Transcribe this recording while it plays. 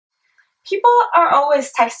People are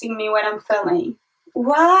always texting me when I'm filming.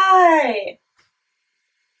 Why?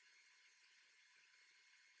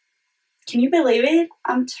 Can you believe it?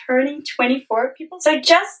 I'm turning 24, people. So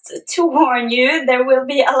just to warn you, there will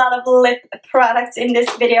be a lot of lip products in this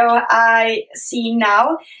video I see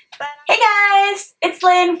now. But hey guys, it's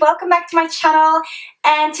Linn. Welcome back to my channel.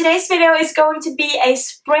 And today's video is going to be a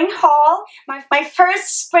spring haul. My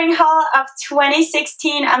first spring haul of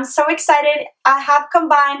 2016. I'm so excited. I have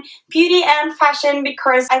combined beauty and fashion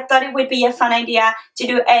because I thought it would be a fun idea to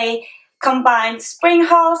do a combined spring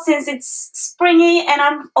haul since it's springy, and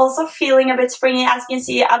I'm also feeling a bit springy. As you can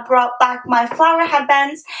see, I brought back my flower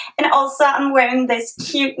headbands, and also I'm wearing this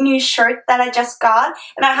cute new shirt that I just got,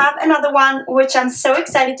 and I have another one which I'm so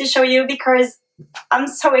excited to show you because I'm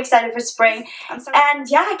so excited for spring. And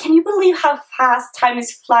yeah, can you believe how fast time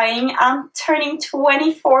is flying? I'm turning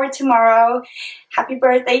 24 tomorrow. Happy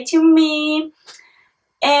birthday to me.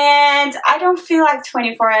 And I don't feel like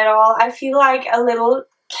 24 at all. I feel like a little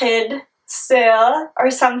kid still, or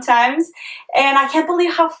sometimes, and I can't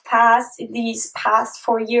believe how fast these past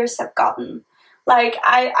 4 years have gotten. Like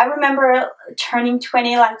I remember turning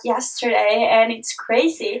 20 like yesterday, and it's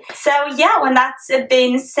crazy. So yeah, when that's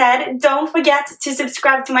been said, don't forget to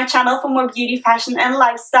subscribe to my channel for more beauty, fashion and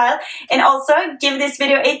lifestyle, and also give this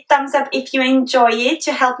video a thumbs up if you enjoy it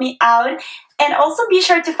to help me out. And also be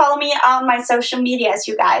sure to follow me on my social medias,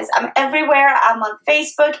 you guys. I'm everywhere. I'm on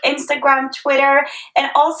Facebook, Instagram, Twitter,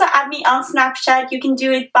 and also add me on Snapchat. You can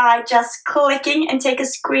do it by just clicking and take a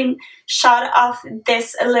screenshot of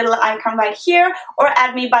this little icon right here, or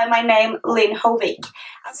add me by my name, Linn Høvik.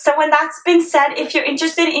 So when that's been said, if you're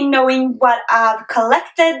interested in knowing what I've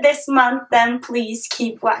collected this month, then please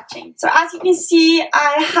keep watching. So as you can see,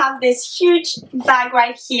 I have this huge bag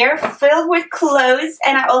right here filled with clothes,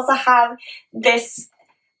 and I also have this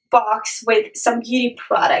box with some beauty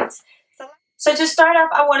products. So to start off,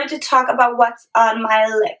 I wanted to talk about what's on my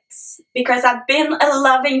lips because I've been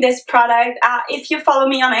loving this product. If you follow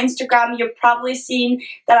me on Instagram, you've probably seen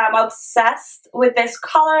that I'm obsessed with this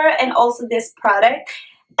color and also this product.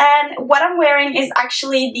 And what I'm wearing is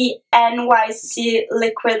actually the NYC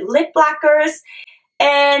liquid lip lacquers.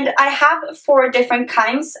 And I have 4 different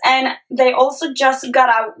kinds, and they also just got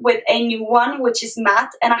out with a new one, which is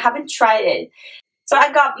matte, and I haven't tried it. So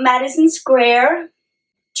I got Madison Square,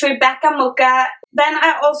 Tribeca Mocha, then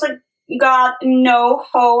I also got No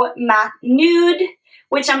Ho Matte Nude,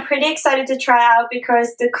 which I'm pretty excited to try out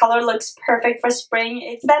because the color looks perfect for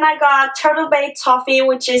spring. Then I got Turtle Bay Toffee,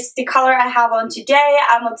 which is the color I have on today.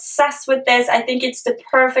 I'm obsessed with this. I think it's the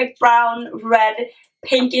perfect brown, red,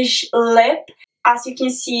 pinkish lip. As you can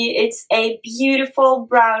see, it's a beautiful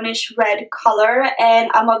brownish red color, and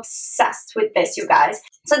I'm obsessed with this, you guys.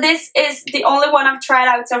 So this is the only one I've tried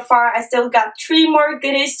out so far. I still got 3 more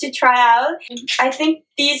goodies to try out. I think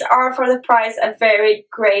these are, for the price, a very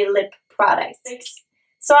great lip product.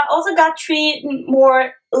 So I also got 3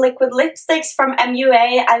 more liquid lipsticks from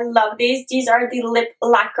MUA. I love these. These are the lip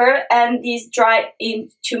lacquer, and these dry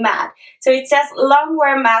into matte. So it says long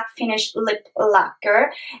wear matte finish lip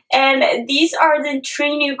lacquer. And these are the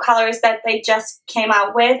 3 new colors that they just came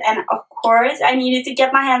out with. And of course, I needed to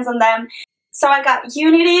get my hands on them. So I got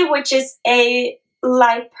Unity, which is a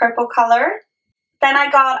light purple color. Then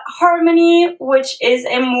I got Harmony, which is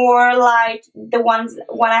a more like the one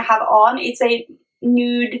I have on. It's a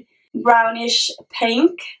nude brownish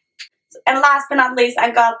pink. And last but not least,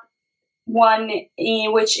 I got one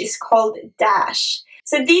which is called Dash.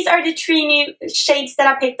 So these are the 3 new shades that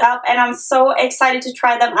I picked up, and I'm so excited to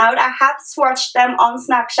try them out. I have swatched them on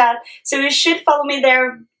Snapchat, so you should follow me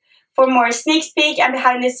there for more sneak peek and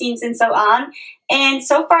behind the scenes and so on. And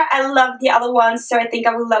so far I love the other ones, so I think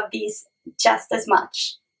I will love these just as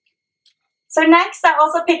much. So next, I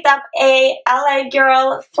also picked up a LA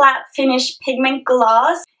Girl Flat Finish Pigment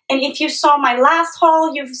Gloss. And if you saw my last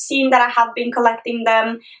haul, you've seen that I have been collecting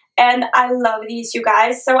them. And I love these, you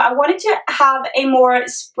guys. So I wanted to have a more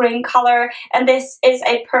spring color. And this is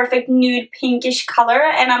a perfect nude pinkish color.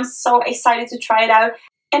 And I'm so excited to try it out.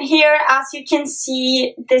 And here, as you can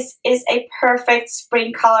see, this is a perfect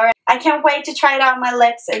spring color. I can't wait to try it out on my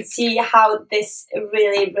lips and see how this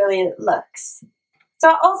really, really looks. So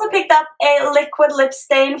I also picked up a liquid lip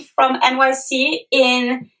stain from NYC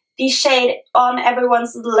in the shade On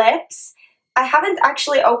Everyone's Lips. I haven't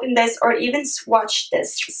actually opened this or even swatched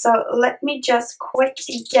this. So let me just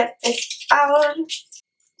quickly get this out.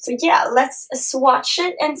 So yeah, let's swatch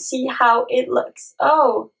it and see how it looks.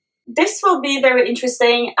 Oh, this will be very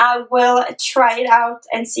interesting. I will try it out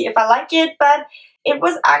and see if I like it. But it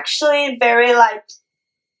was actually very like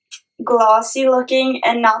glossy looking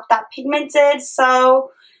and not that pigmented,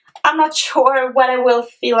 so I'm not sure what I will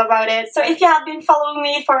feel about it. So if you have been following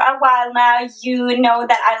me for a while now, you know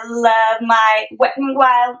that I love my Wet n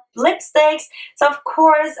Wild lipsticks. So of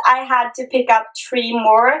course I had to pick up 3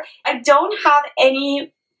 more. I don't have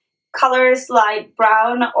any colors like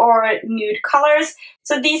brown or nude colors.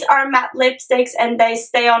 So these are matte lipsticks and they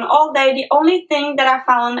stay on all day. The only thing that I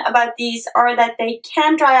found about these are that they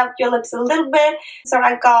can dry up your lips a little bit. So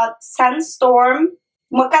I got Sandstorm,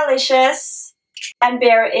 Mochalicious, and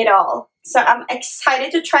Bare It All. So I'm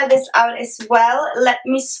excited to try this out as well. Let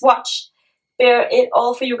me swatch Bare It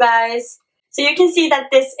All for you guys. So you can see that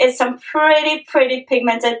this is some pretty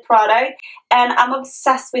pigmented product, and I'm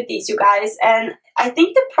obsessed with these, you guys. And I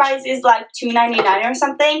think the price is like $2.99 or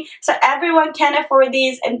something. So everyone can afford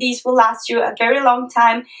these, and these will last you a very long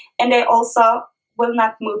time, and they also will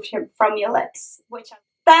not move from your lips.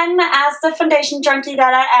 Then, as the foundation junkie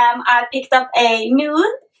that I am, I picked up a nude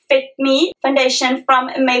Fit Me foundation from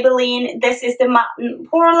Maybelline. This is the Matte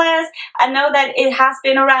Poreless. I know that it has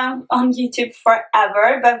been around on YouTube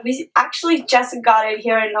forever, but we actually just got it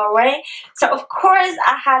here in Norway. So of course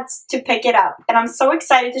I had to pick it up, and I'm so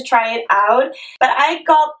excited to try it out. But I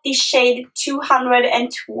got the shade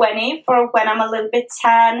 220 for when I'm a little bit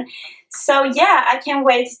tan. So yeah, I can't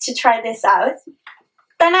wait to try this out.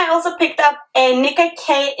 Then I also picked up a Nicka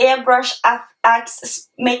K Airbrush FX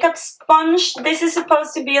makeup sponge. This is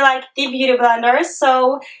supposed to be like the beauty blender,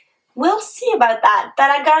 so we'll see about that.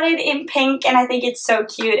 But I got it in pink, and I think it's so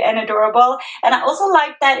cute and adorable. And I also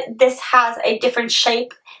like that this has a different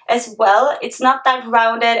shape as well. It's not that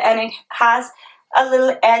rounded, and it has a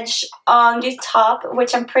little edge on the top,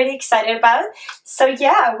 which I'm pretty excited about. So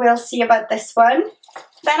yeah, we'll see about this one.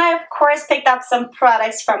 Then I of course picked up some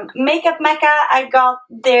products from Makeup Mecca. I got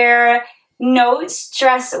their No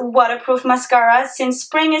Stress Waterproof Mascara. Since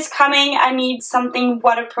spring is coming, I need something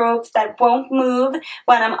waterproof that won't move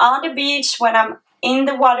when I'm on the beach, when I'm in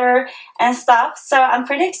the water and stuff. So I'm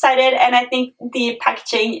pretty excited, and I think the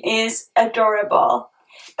packaging is adorable.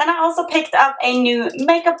 Then I also picked up a new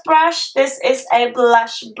makeup brush. This is a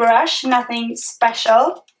blush brush, nothing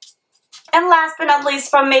special. And last but not least,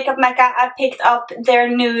 from Makeup Mecca, I picked up their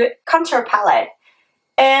new contour palette.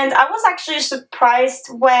 And I was actually surprised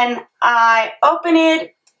when I opened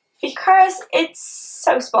it because it's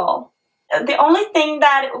so small. The only thing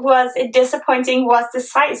that was disappointing was the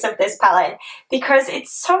size of this palette, because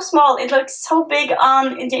it's so small. It looks so big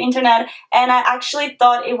on the internet, and I actually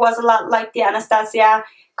thought it was a lot like the Anastasia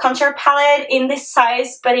contour palette in this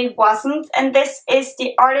size, but it wasn't. And this is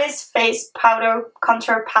the Artist Face Powder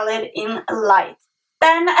Contour Palette in light.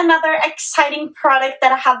 Then another exciting product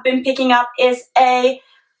that I have been picking up is a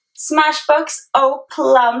Smashbox O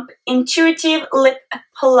Plump Intuitive Lip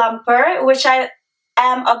Plumper, which I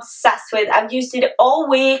am obsessed with. I've used it all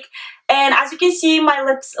week, and as you can see, my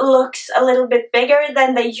lips looks a little bit bigger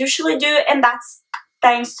than they usually do, and that's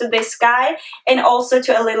thanks to this guy and also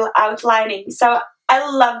to a little outlining. So I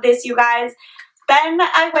love this, you guys. Then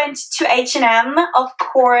I went to H&M, of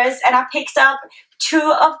course, and I picked up 2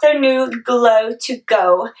 of their new Glow to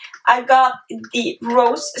Go. I got the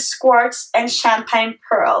Rose Quartz and Champagne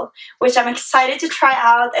Pearl, which I'm excited to try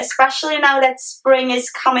out, especially now that spring is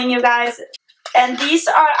coming, you guys. And these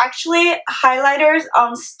are actually highlighters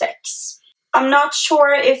on sticks. I'm not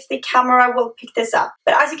sure if the camera will pick this up,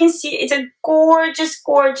 but as you can see, it's a gorgeous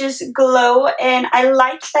glow, and I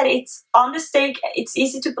like that it's on the stick. It's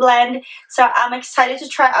easy to blend, so I'm excited to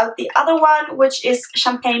try out the other one, which is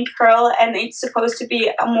Champagne Pearl, and it's supposed to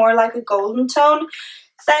be more like a golden tone.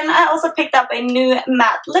 Then I also picked up a new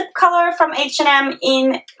matte lip color from H&M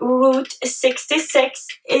in Route 66.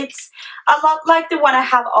 It's a lot like the one I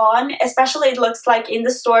have on, especially it looks like in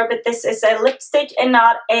the store, but this is a lipstick and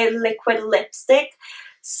not a liquid lipstick.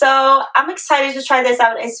 So I'm excited to try this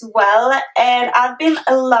out as well, and I've been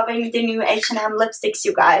loving the new H&M lipsticks,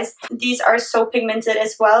 you guys. These are so pigmented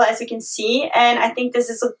as well, as you can see, and I think this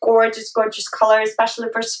is a gorgeous color, especially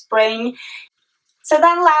for spring. So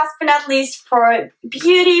then last but not least, for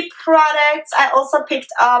beauty products, I also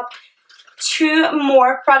picked up 2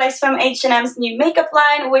 more products from H&M's new makeup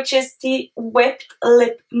line, which is the Whipped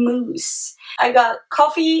Lip Mousse. I got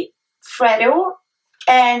Coffee Freddo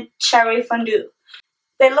and Cherry Fondue.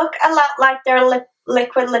 They look a lot like their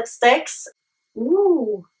liquid lipsticks.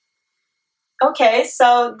 Ooh. Okay,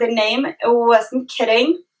 so the name wasn't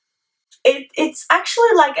kidding. It's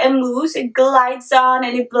actually like a mousse. It glides on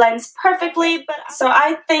and it blends perfectly. So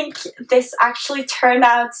I think this actually turned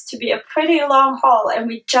out to be a pretty long haul, and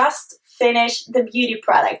we just finished the beauty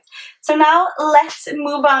product. So now let's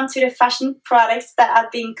move on to the fashion products that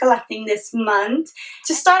I've been collecting this month.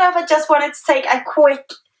 To start off, I just wanted to take a quick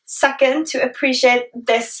second to appreciate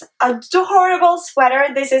this adorable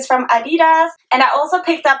sweater. This is from Adidas, and I also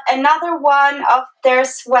picked up another one of their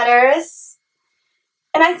sweaters,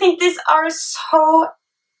 and I think these are so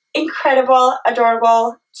incredible,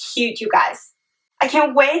 adorable, cute, you guys. I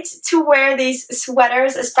can't wait to wear these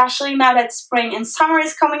sweaters, especially now that spring and summer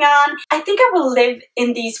is coming on. I think I will live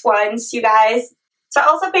in these ones, you guys. So I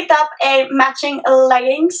also picked up a matching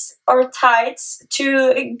leggings or tights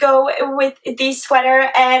to go with this sweater,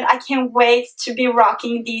 and I can't wait to be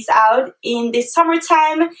rocking these out in the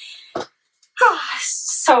summertime.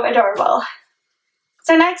 So adorable.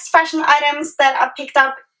 So next fashion items that I picked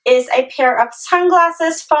up is a pair of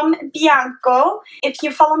sunglasses from Bianco. If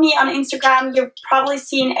you follow me on Instagram, you've probably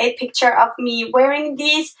seen a picture of me wearing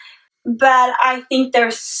these, but I think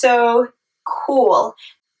they're so cool.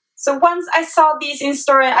 So once I saw these in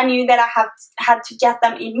store, I knew that I had to get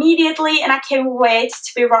them immediately, and I can't wait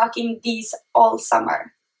to be rocking these all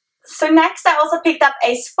summer. So next I also picked up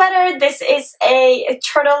a sweater. This is a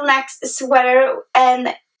turtleneck sweater,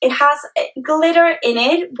 and it has glitter in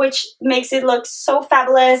it, which makes it look so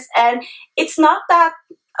fabulous, and it's not that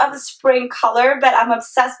of a spring color, but I'm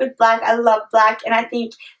obsessed with black. I love black, and I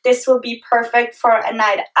think this will be perfect for a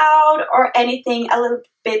night out or anything a little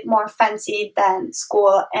bit more fancy than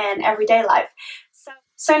school and everyday life.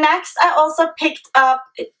 So next I also picked up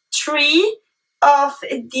 3 of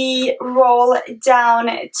the roll down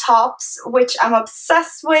tops, which I'm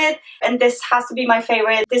obsessed with, and this has to be my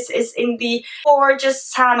favorite. This is in the gorgeous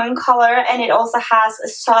salmon color, and it also has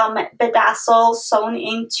some bedazzle sewn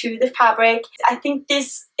into the fabric. I think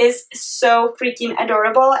this is so freaking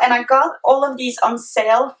adorable, and I got all of these on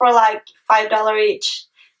sale for like $5 each,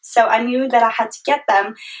 so I knew that I had to get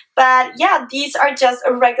them. But yeah, these are just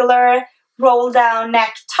a regular roll down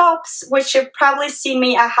neck tops, which you've probably seen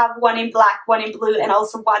me. I have one in black, one in blue, and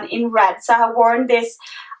also one in red. So I've worn this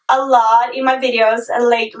a lot in my videos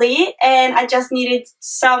lately, and I just needed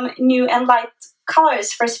some new and light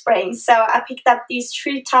colors for spring. So I picked up these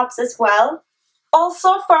 3 tops as well.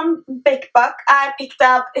 Also from Big Buck, I picked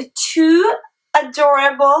up 2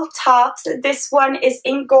 adorable tops. This one is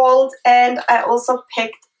in gold, and I also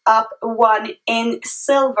picked up one in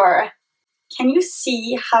silver. Can you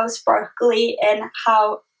see how sparkly and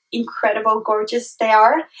how incredible gorgeous they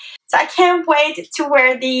are? So I can't wait to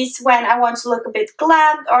wear these when I want to look a bit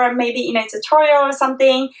glammed, or maybe in a tutorial or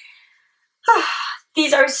something.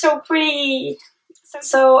 These are so pretty.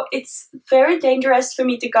 So it's very dangerous for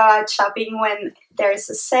me to go out shopping when there's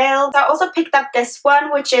a sale. So I also picked up this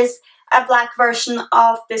one, which is a black version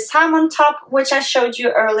of the salmon top, which I showed you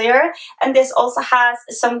earlier, and this also has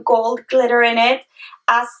some gold glitter in it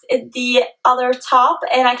as the other top,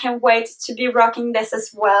 and I can't wait to be rocking this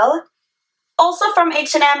as well. Also from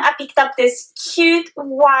H&M, I picked up this cute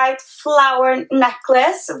white flower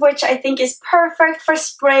necklace, which I think is perfect for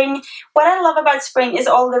spring. What I love about spring is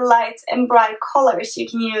all the light and bright colors you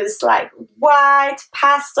can use, like white,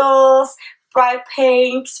 pastels, bright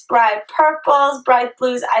pinks, bright purples, bright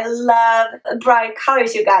blues. I love bright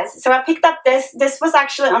colors, you guys. So I picked up this. This was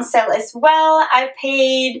actually on sale as well. I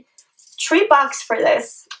paid $3 for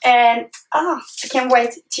this, and I can't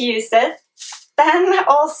wait to use it. Then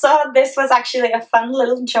also, this was actually a fun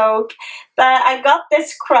little joke, but I got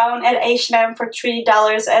this crown at H&M for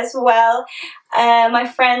 $3 as well. My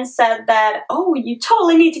friend said that, oh, you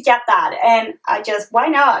totally need to get that, and I just, why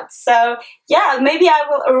not? So yeah, maybe I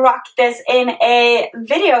will rock this in a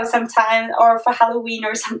video sometime, or for Halloween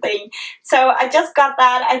or something. So I just got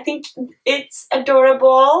that. I think it's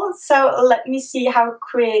adorable, so let me see how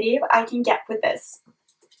creative I can get with this.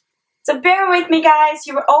 So bear with me, guys.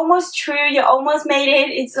 You were almost through. You almost made it.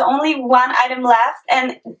 It's only one item left,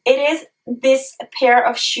 and it is this pair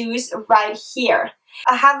of shoes right here.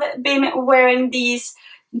 I have been wearing these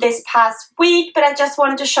this past week, but I just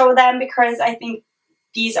wanted to show them because I think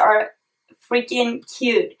these are freaking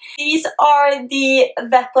cute. These are the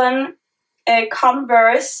Weapon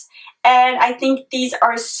Converse, and I think these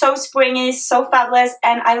are so springy, so fabulous,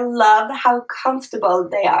 and I love how comfortable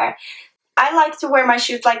they are. I like to wear my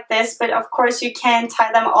shoes like this, but of course you can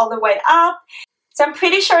tie them all the way up. So I'm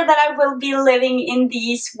pretty sure that I will be living in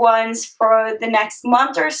these ones for the next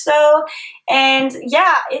month or so. And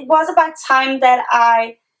yeah, it was about time that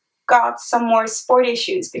I got some more sporty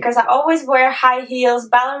shoes, because I always wear high heels,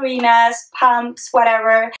 ballerinas, pumps,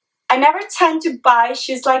 whatever. I never tend to buy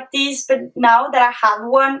shoes like these, but now that I have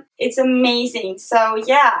one, it's amazing. So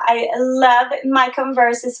yeah, I love my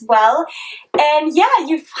Converse as well. And yeah,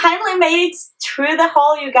 you finally made it through the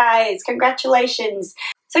haul, you guys. Congratulations.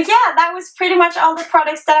 So yeah, that was pretty much all the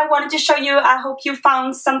products that I wanted to show you. I hope you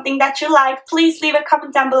found something that you like. Please leave a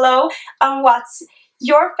comment down below on what's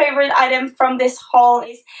your favorite item from this haul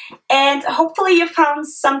is, and hopefully you found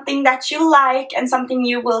something that you like and something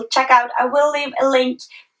you will check out. I will leave a link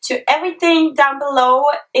to everything down below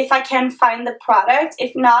if I can find the product.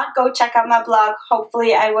 If not, go check out my blog.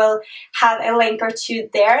 Hopefully I will have a link or two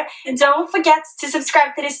there. Don't forget to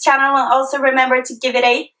subscribe to this channel, and also remember to give it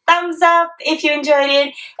a thumbs up if you enjoyed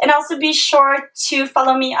it, and also be sure to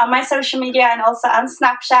follow me on my social media and also on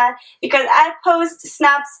Snapchat, because I post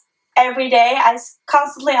snaps every day. I'm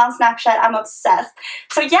constantly on Snapchat. I'm obsessed.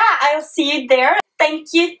 So yeah, I'll see you there.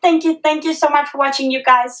 Thank you so much for watching, you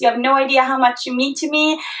guys. You have no idea how much you mean to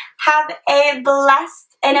me. Have a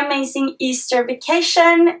blessed and amazing Easter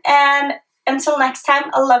vacation, and until next time,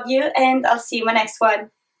 I love you, and I'll see you in my next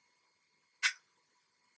one.